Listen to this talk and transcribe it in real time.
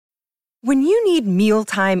When you need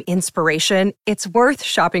mealtime inspiration, it's worth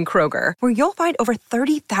shopping Kroger, where you'll find over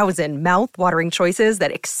 30,000 mouth-watering choices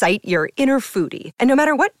that excite your inner foodie. And no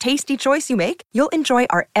matter what tasty choice you make, you'll enjoy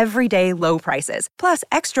our everyday low prices, plus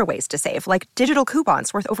extra ways to save, like digital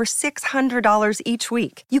coupons worth over $600 each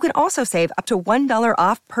week. You can also save up to $1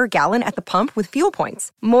 off per gallon at the pump with fuel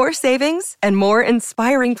points. More savings and more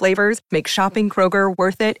inspiring flavors make shopping Kroger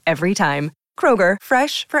worth it every time. Kroger,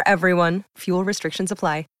 fresh for everyone. Fuel restrictions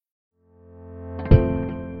apply.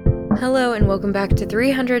 Hello and welcome back to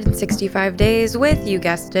 365 Days with, you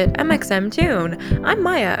guessed it, mxmtoon. I'm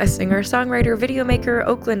Maya, a singer, songwriter, video maker,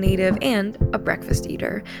 Oakland native, and a breakfast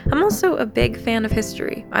eater. I'm also a big fan of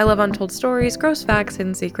history. I love untold stories, gross facts,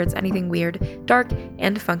 hidden secrets, anything weird, dark,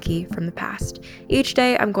 and funky from the past. Each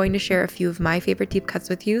day, I'm going to share a few of my favorite deep cuts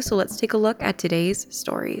with you, so let's take a look at today's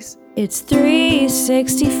stories. It's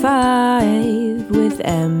 365 with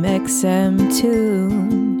mxmtoon.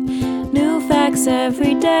 New facts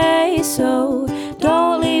every day, so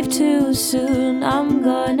don't leave too soon. I'm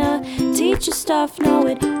gonna teach you stuff, no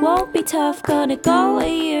it won't be tough. Gonna go a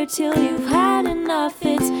year till you've had enough.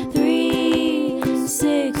 It's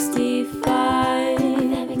 365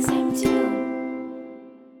 mxmtoon.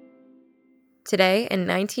 Today, in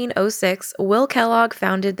 1906, Will Kellogg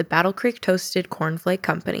founded the Battle Creek Toasted Cornflake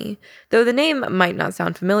Company. Though the name might not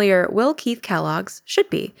sound familiar, Will Keith Kellogg's should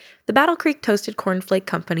be. The Battle Creek Toasted Cornflake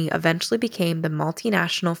Company eventually became the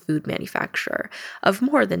multinational food manufacturer of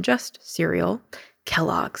more than just cereal,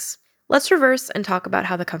 Kellogg's. Let's reverse and talk about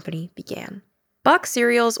how the company began. Box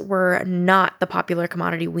cereals were not the popular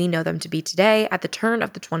commodity we know them to be today at the turn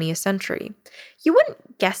of the 20th century. You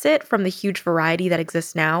wouldn't guess it from the huge variety that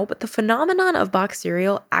exists now, but the phenomenon of box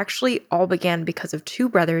cereal actually all began because of two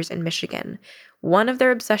brothers in Michigan, one of their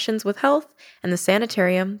obsessions with health and the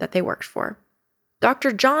sanitarium that they worked for.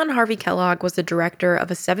 Dr. John Harvey Kellogg was the director of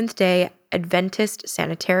a Seventh-day Adventist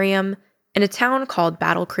sanitarium in a town called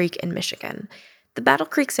Battle Creek in Michigan. The Battle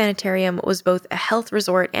Creek Sanitarium was both a health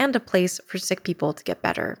resort and a place for sick people to get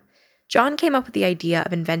better. John came up with the idea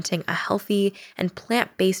of inventing a healthy and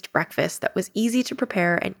plant-based breakfast that was easy to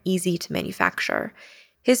prepare and easy to manufacture.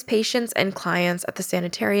 His patients and clients at the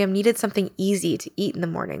sanitarium needed something easy to eat in the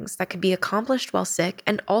mornings that could be accomplished while sick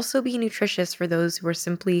and also be nutritious for those who were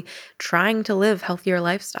simply trying to live healthier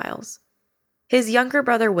lifestyles. His younger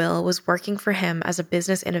brother Will was working for him as a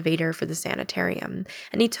business innovator for the sanitarium,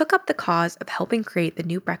 and he took up the cause of helping create the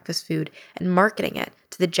new breakfast food and marketing it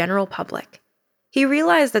to the general public. He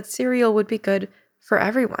realized that cereal would be good for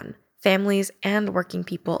everyone, families and working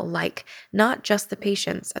people alike, not just the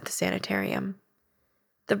patients at the sanitarium.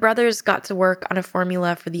 The brothers got to work on a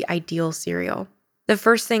formula for the ideal cereal. The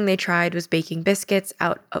first thing they tried was baking biscuits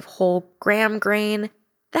out of whole graham grain.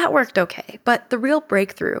 That worked okay, but the real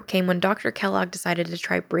breakthrough came when Dr. Kellogg decided to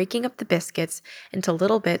try breaking up the biscuits into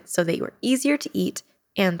little bits so they were easier to eat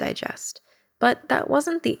and digest. But that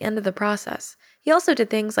wasn't the end of the process. He also did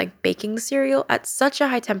things like baking the cereal at such a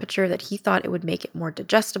high temperature that he thought it would make it more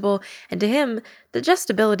digestible, and to him,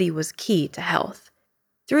 digestibility was key to health.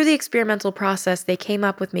 Through the experimental process, they came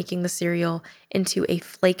up with making the cereal into a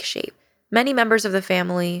flake shape. Many members of the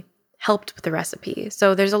family helped with the recipe,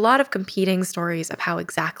 so there's a lot of competing stories of how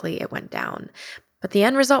exactly it went down. But the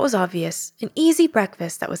end result was obvious, an easy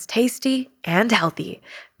breakfast that was tasty and healthy.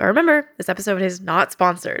 But remember, this episode is not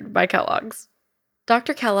sponsored by Kellogg's.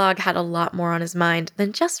 Dr. Kellogg had a lot more on his mind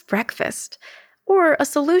than just breakfast, or a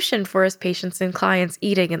solution for his patients and clients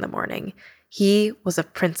eating in the morning. He was a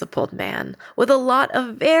principled man with a lot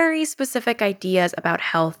of very specific ideas about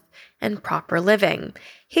health and proper living.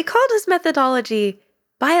 He called his methodology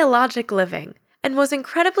biologic living, and was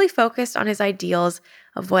incredibly focused on his ideals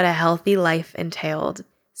of what a healthy life entailed.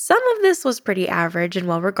 Some of this was pretty average and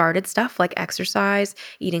well-regarded stuff like exercise,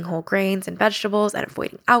 eating whole grains and vegetables, and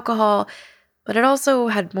avoiding alcohol, but it also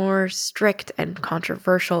had more strict and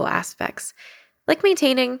controversial aspects, like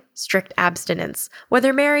maintaining strict abstinence,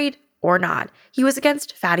 whether married or not. He was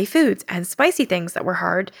against fatty foods and spicy things that were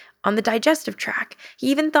hard on the digestive tract. He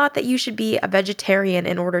even thought that you should be a vegetarian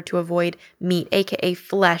in order to avoid meat, aka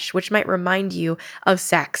flesh, which might remind you of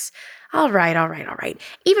sex. All right.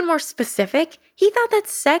 Even more specific, he thought that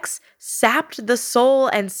sex sapped the soul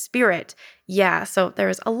and spirit. Yeah, so there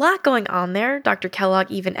was a lot going on there. Dr. Kellogg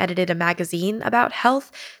even edited a magazine about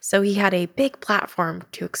health, so he had a big platform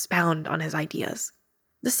to expound on his ideas.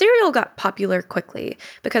 The cereal got popular quickly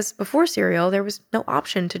because before cereal, there was no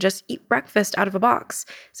option to just eat breakfast out of a box.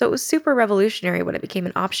 So it was super revolutionary when it became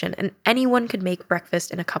an option, and anyone could make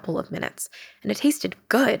breakfast in a couple of minutes. And it tasted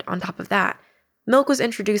good on top of that. Milk was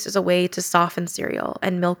introduced as a way to soften cereal,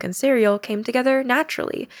 and milk and cereal came together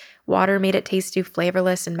naturally. Water made it taste too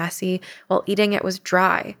flavorless and messy, while eating it was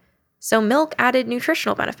dry. So milk added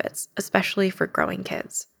nutritional benefits, especially for growing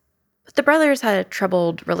kids. But the brothers had a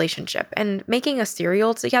troubled relationship, and making a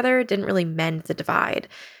cereal together didn't really mend the divide.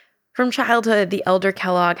 From childhood, the elder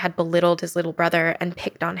Kellogg had belittled his little brother and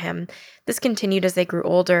picked on him. This continued as they grew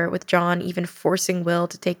older, with John even forcing Will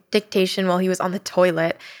to take dictation while he was on the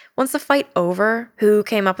toilet. Once the fight over, who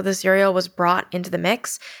came up with the cereal was brought into the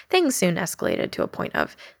mix, things soon escalated to a point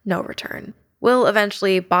of no return. Will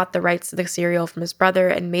eventually bought the rights to the cereal from his brother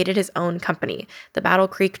and made it his own company, the Battle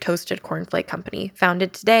Creek Toasted Cornflake Company,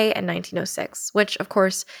 founded today in 1906, which, of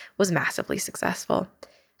course, was massively successful.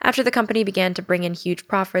 After the company began to bring in huge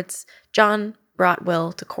profits, John brought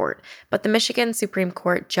Will to court, but the Michigan Supreme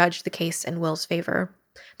Court judged the case in Will's favor.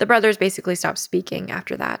 The brothers basically stopped speaking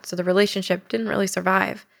after that, so the relationship didn't really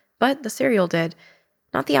survive. But the cereal did.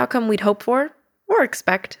 Not the outcome we'd hope for or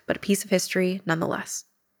expect, but a piece of history nonetheless.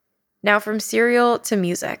 Now from cereal to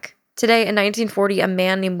music. Today in 1940, a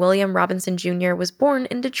man named William Robinson Jr. was born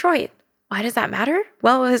in Detroit. Why does that matter?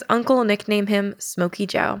 Well, his uncle nicknamed him Smokey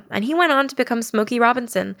Joe, and he went on to become Smokey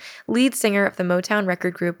Robinson, lead singer of the Motown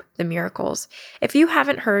record group The Miracles. If you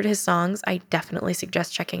haven't heard his songs, I definitely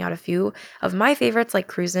suggest checking out a few of my favorites like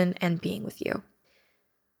Cruisin' and Being With You.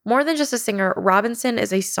 More than just a singer, Robinson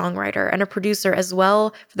is a songwriter and a producer as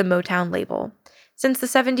well for the Motown label. Since the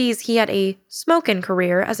 70s, he had a smokin'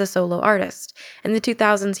 career as a solo artist. In the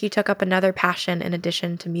 2000s, he took up another passion in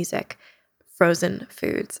addition to music: frozen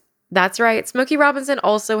foods. That's right, Smokey Robinson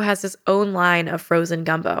also has his own line of frozen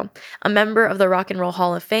gumbo. A member of the Rock and Roll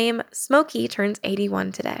Hall of Fame, Smokey turns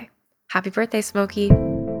 81 today. Happy birthday, Smokey.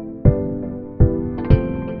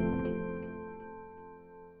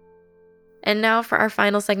 And now for our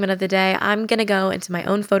final segment of the day, I'm going to go into my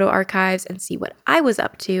own photo archives and see what I was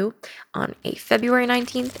up to on a February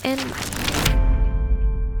 19th in life.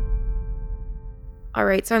 All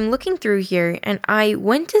right, so I'm looking through here, and I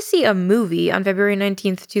went to see a movie on February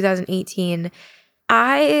 19th, 2018.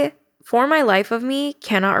 I, for my life of me,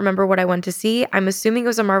 cannot remember what I went to see. I'm assuming it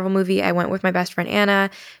was a Marvel movie. I went with my best friend, Anna.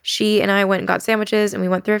 She and I went and got sandwiches, and we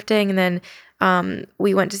went thrifting, and then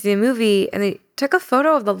we went to see a movie, and they took a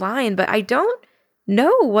photo of the line, but I don't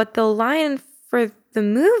know what the line for the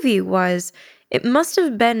movie was. It must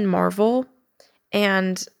have been Marvel,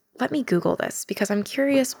 and let me Google this because I'm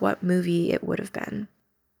curious what movie it would have been.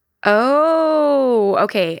 Oh,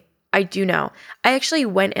 okay. I do know. I actually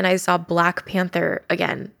went and I saw Black Panther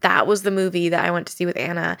again. That was the movie that I went to see with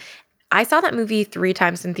Anna. I saw that movie 3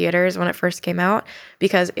 times in theaters when it first came out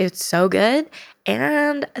because it's so good.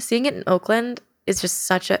 And seeing it in Oakland is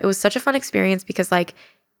just it was such a fun experience because like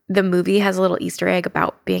the movie has a little Easter egg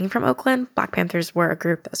about being from Oakland. Black Panthers were a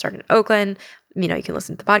group that started in Oakland. You know, you can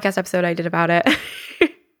listen to the podcast episode I did about it.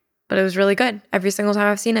 But it was really good. Every single time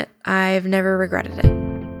I've seen it, I've never regretted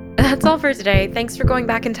it. That's all for today. Thanks for going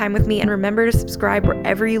back in time with me, and remember to subscribe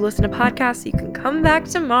wherever you listen to podcasts so you can come back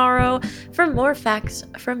tomorrow for more facts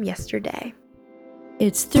from yesterday.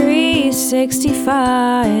 It's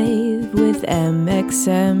 365 with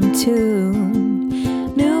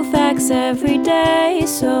MXM2. New facts every day,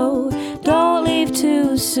 so don't leave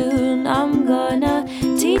too soon. I'm gonna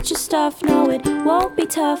teach you stuff, no it won't be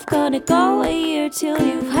tough. Gonna go a year till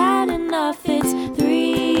you've had enough.